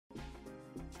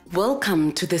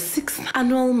Welcome to the 6th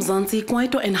Annual Mzansi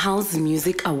Kwaito and House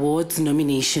Music Awards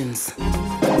nominations.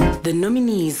 The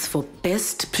nominees for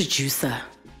Best Producer: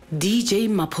 DJ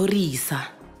Maphorisa,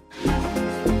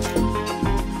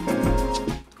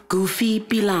 Goofy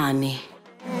Pilane,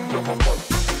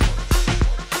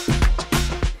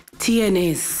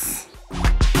 TNS,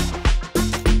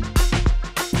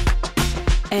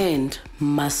 and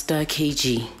Master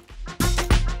KG.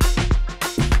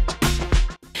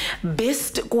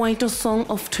 Best Kwaito Song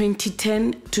of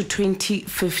 2010 to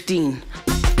 2015.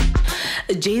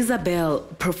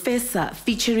 Jezabel, Professor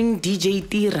featuring DJ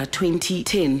Tira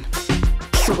 2010.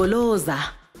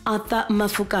 Shogoloza, Arthur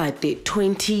Mafukate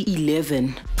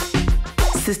 2011.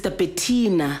 Sister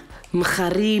Bettina,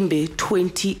 Mkharimbe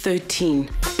 2013.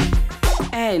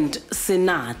 And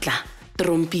Senatla,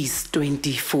 Trompis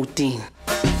 2014.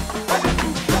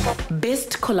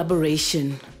 Best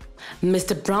Collaboration.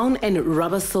 Mr. Brown and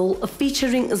Rubber Soul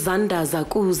featuring Zanda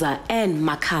Zakuza and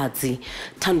Makadzi,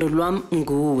 Tandolwam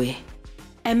Nguwe.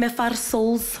 MFR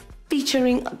Souls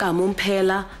featuring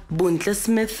Kamumpela, Buntle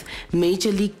Smith,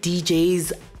 Major League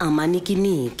DJs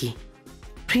Amanikiniki.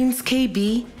 Prince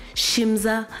KB,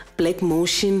 Shimza, Black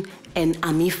Motion, and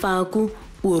Amifaku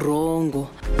Urongo.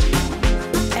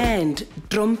 And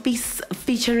Trompis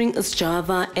featuring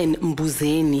Sjava and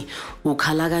Mbuzeni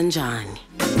Ukalaganjani.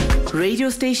 Radio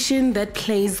station that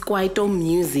plays Kwaito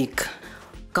music: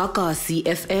 Kakasi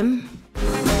FM,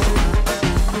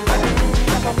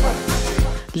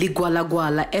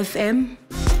 Ligwalagwala FM,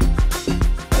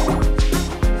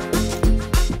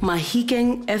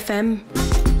 Mahikeng FM,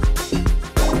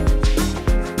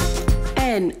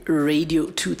 and Radio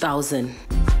 2000.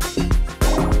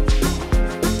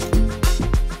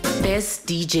 Best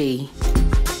DJ: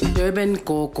 Durban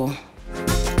Koko,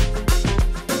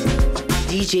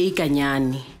 DJ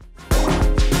Kanyani,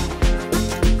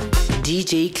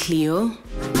 DJ Cleo,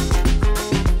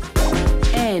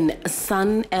 and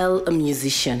Sun L, a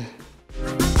musician.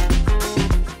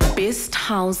 Best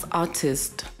House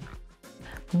Artist: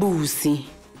 Busi,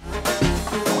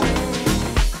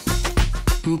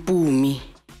 Mpumi,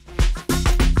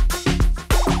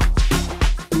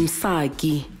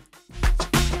 Msaki,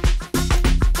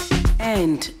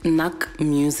 and Nak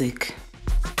Music.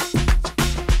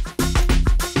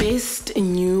 Best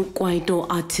New Kwaito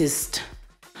Artist: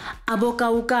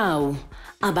 Abokaukau,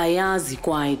 Abayazi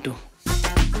Kwaito.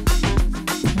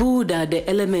 Buddha the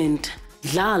Element,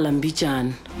 Dlala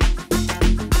Mbichan.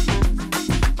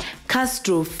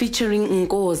 Castro featuring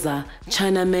Ngoza,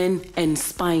 Chinaman, and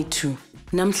Spy 2,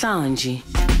 Namhlanji.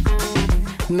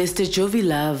 Mr. Jovi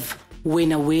Love,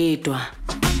 Wena Wedwa.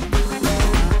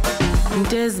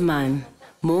 Desman,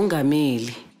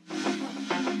 Mongameli.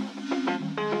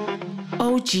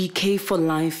 OGK for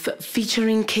Life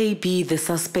featuring KB the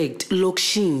Suspect,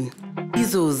 Lokshin,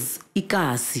 Izos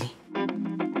Ikasi.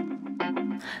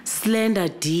 Slender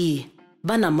D,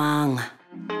 Banamanga.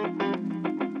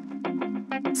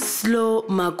 Slow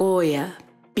Magoya,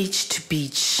 Beach to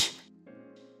Beach.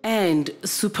 And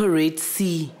Super Red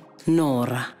C,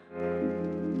 Nora.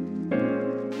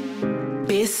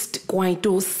 Best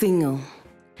Kwaito Single: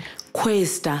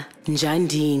 Questa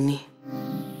Njandini.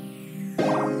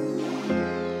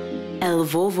 El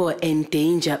Vovo and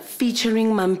Danger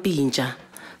featuring Mampinja,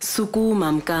 Suku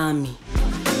Mamkami.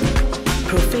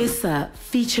 Professor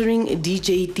featuring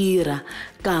DJ Tira,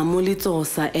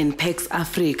 Kamulitosa and Pex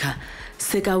Africa,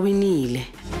 Sekawinile.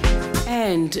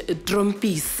 And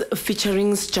Trompis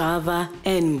featuring Sjava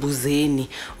and Buzeni,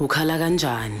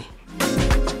 Ukalaganjani.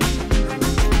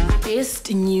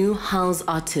 Best New House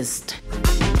Artist: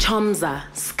 Chomza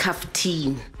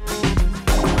Skaftin,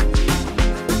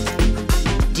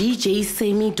 DJ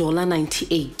Semi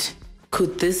 $98,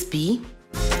 Could This Be?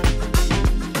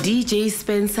 DJ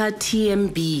Spencer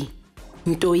TMB,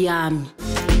 Ntoyami,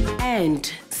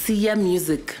 and Sia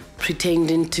Music,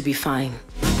 Pretending to Be Fine.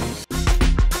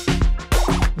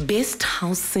 Best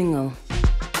House Single: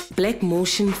 Black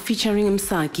Motion featuring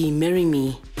Msaki, Marry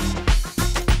Me.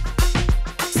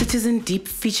 Citizen Deep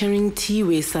featuring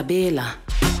Tiwe Sabela.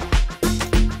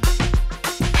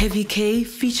 Heavy K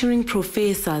featuring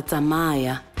Professor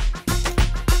Tamaya.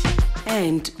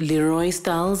 And Leroy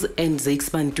Styles and Zakes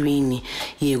Bantwini,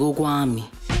 Yego Gwami.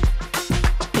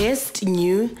 Best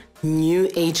New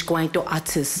Age Kwaito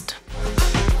Artist: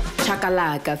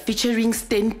 Chakalaka featuring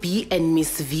Stan B and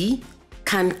Miss V,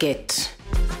 Can't Get.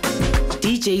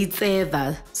 DJ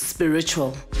Tseva,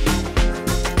 Spiritual.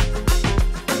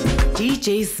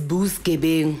 DJs Booz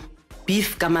Gebeng,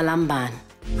 Beef Kamalamban.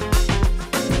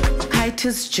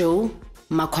 Titus Joe,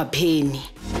 Makwapeni.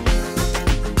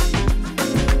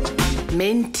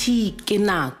 Menti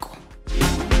Kinako.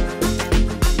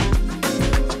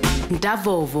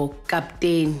 Ndavovo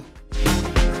Captain.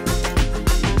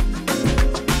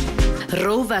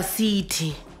 Rover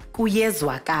City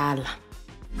kuyezwakala.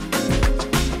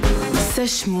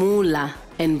 Seshmula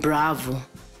and Bravo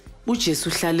uJesu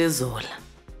Hlalezola.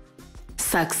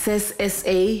 Success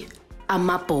SA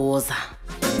Amaboza.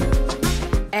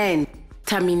 And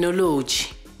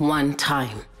Terminology One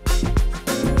Time.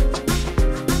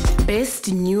 Best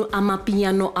New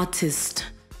Amapiano Artist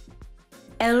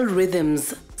L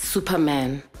Rhythms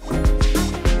Superman.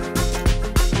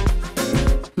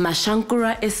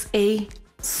 Mashankura SA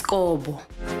Skobo.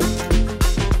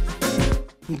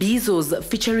 Bizos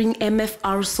featuring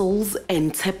MFR Souls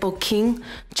and Tepo King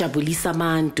Jabulisa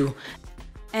Mantu.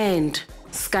 And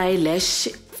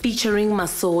Skylash featuring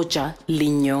Masoja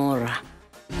Linyora.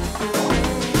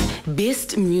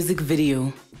 Best Music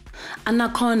Video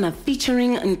Anakhona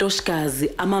featuring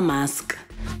Ntoshkazi Amamask.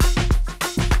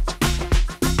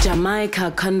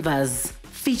 Jamaica Canvas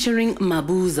featuring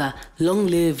Mabuza Long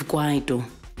Live Kwaito.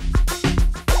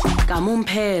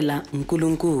 Kamumpela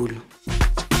Nkulunkulu.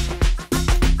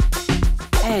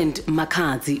 And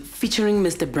Makazi featuring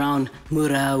Mr. Brown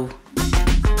Murau.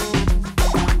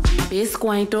 Best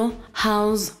Kwaito,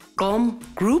 House, Gom,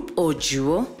 Group or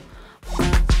Duo.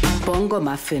 Bongo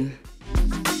Muffin.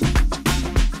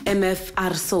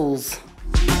 MFR Souls.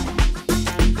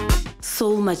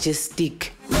 Soul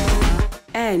Majestic.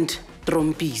 And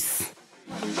Trompis.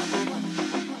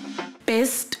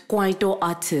 Best Kwaito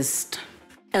Artist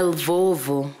El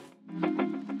Vovo.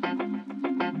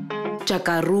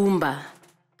 Chakarumba.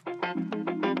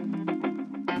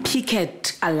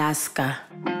 Piquet Alaska.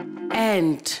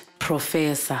 And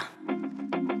Professor.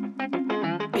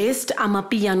 Best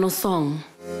Amapiano Song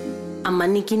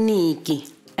Amanikiniki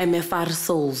MFR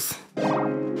Souls.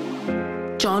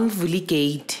 John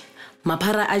Vuligate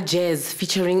Mmabana Jazz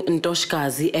featuring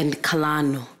Ntoshkazi and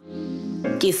Kalano.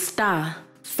 Kista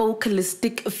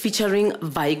Vocalistic featuring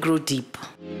Vigro Deep.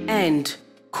 And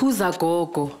Kuza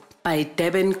Gogo by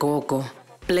Deben Gogo,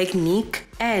 Black Nick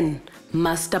and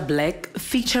Master Black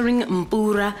featuring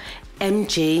Mpura,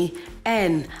 MJ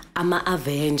and Ama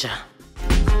Avenger.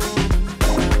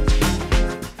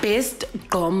 Best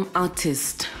Gom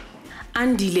Artist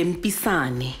Andile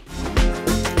Mpisane.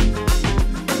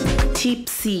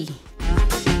 Tipsy.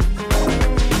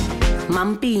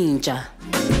 Mampinja.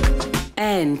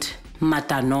 And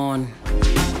Matanon.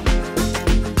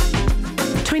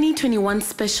 2021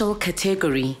 special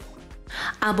category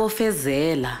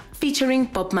Abofezela featuring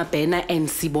Bob Mabena and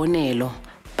Sibonelo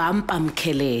Pam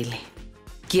Kelele.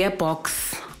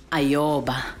 Gearbox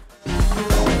Ayoba.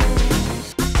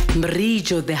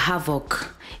 Mrijo the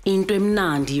Havoc Into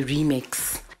Mnandi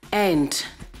remix. And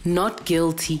Not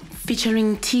Guilty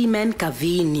featuring T-Man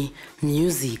Kavini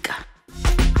Musica.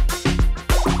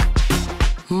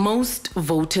 Most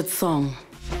voted song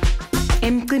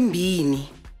Mqimbini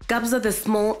Kabza the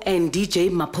Small and DJ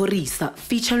Maphorisa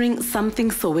featuring Something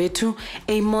Soweto,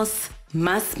 Amos,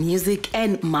 Mass Music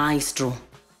and Maestro.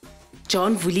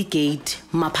 John Vuligate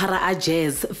Mmabana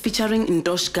Jazz featuring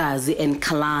Ntoshkazi and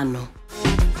Kalano.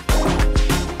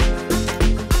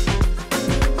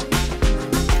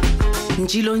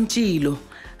 Njilo Njilo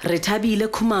Retabile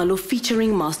Khumalo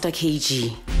featuring Master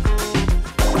KG.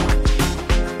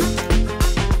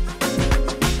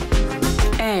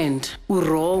 And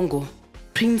Urongo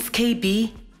Prince KB,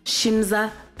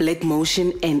 Shimza, Black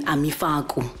Motion and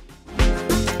Amifaku.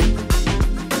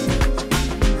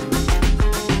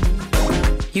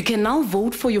 You can now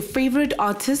vote for your favorite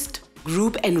artist,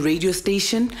 group and radio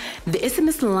station. The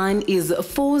SMS line is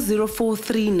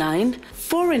 40439.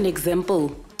 For an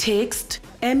example, text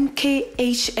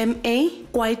MKHMA,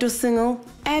 Kwaito single,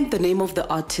 and the name of the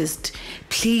artist.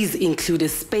 Please include a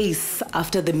space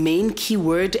after the main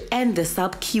keyword and the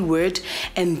sub-keyword,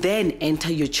 and then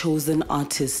enter your chosen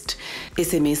artist.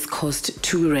 SMS cost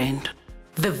R2.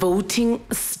 The voting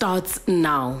starts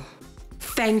now.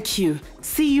 Thank you.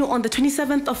 See you on the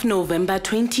 27th of November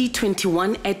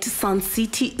 2021 at Sun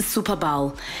City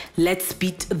Superbowl. Let's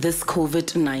beat this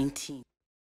COVID-19.